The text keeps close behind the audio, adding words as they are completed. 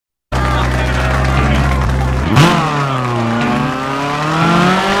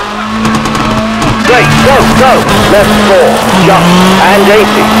left 4, jump, and 80.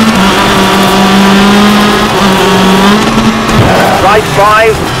 Right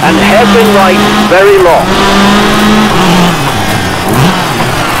 5, and hairpin right, very long.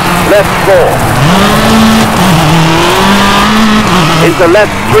 Left 4. Into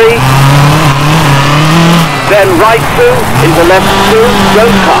left 3. Then right 2, into left 2,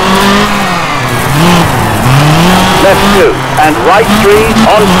 don't cut. Left 2, and right 3,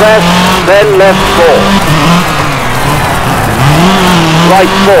 on crest, then left 4.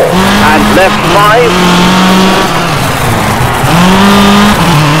 Right 4, and left 5.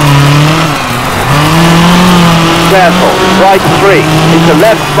 Careful, right 3, into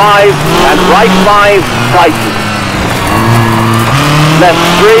left 5, and right 5, tighten. Left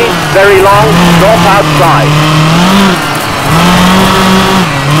 3, very long, stop outside.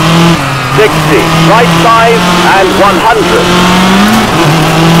 60, right 5, and 100.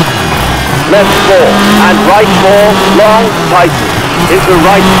 Left 4, and right 4, long, tighten, into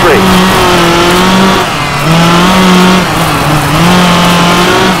right 3.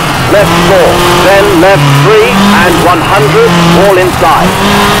 Left 4, then left 3, and 100, all inside.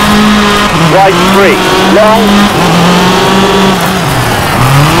 Right 3, long.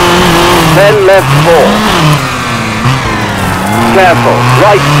 Then left 4. Careful,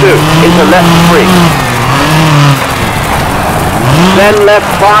 right 2, into left 3. Then left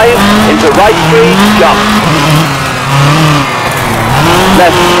 5, into right 3, jump.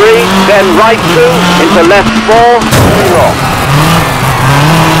 Left 3, then right 2, into left 4, very long.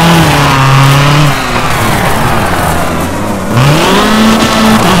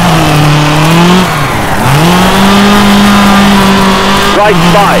 Right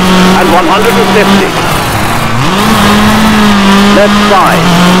 5, and 150. Left 5,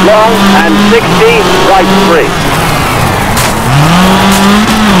 long, and 60, right 3.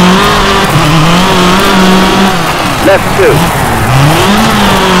 Left 2.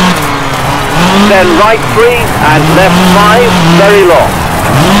 Then right 3, and left 5, very long.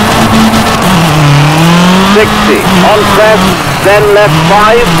 60, on crest, then left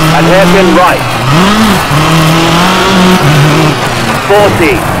 5, and hairpin right.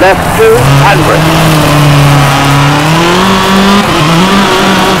 40, left 2, handbrake.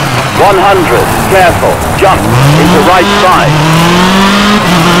 100, careful, jump, into right 5.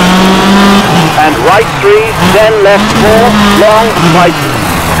 And right 3, then left 4, long, tighten.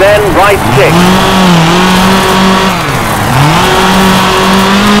 Then right 6.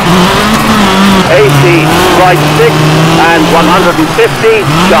 80, right 6, and 150,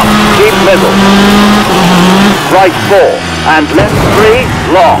 jump, keep middle. Right 4, and left 3,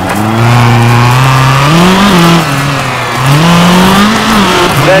 long.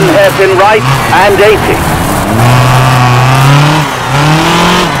 Then hairpin right, and 80.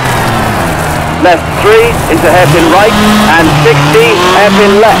 Left 3, into hairpin right, and 60,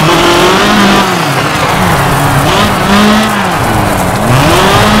 hairpin left.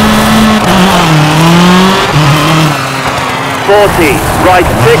 40, right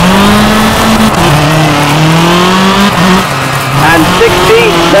 6, and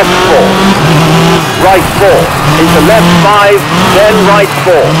 60, left 4. Right 4, into left 5, then right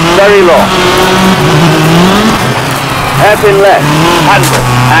 4, very long. Hairpin left, handbrake,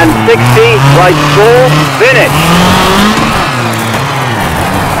 and 60, right 4, finish.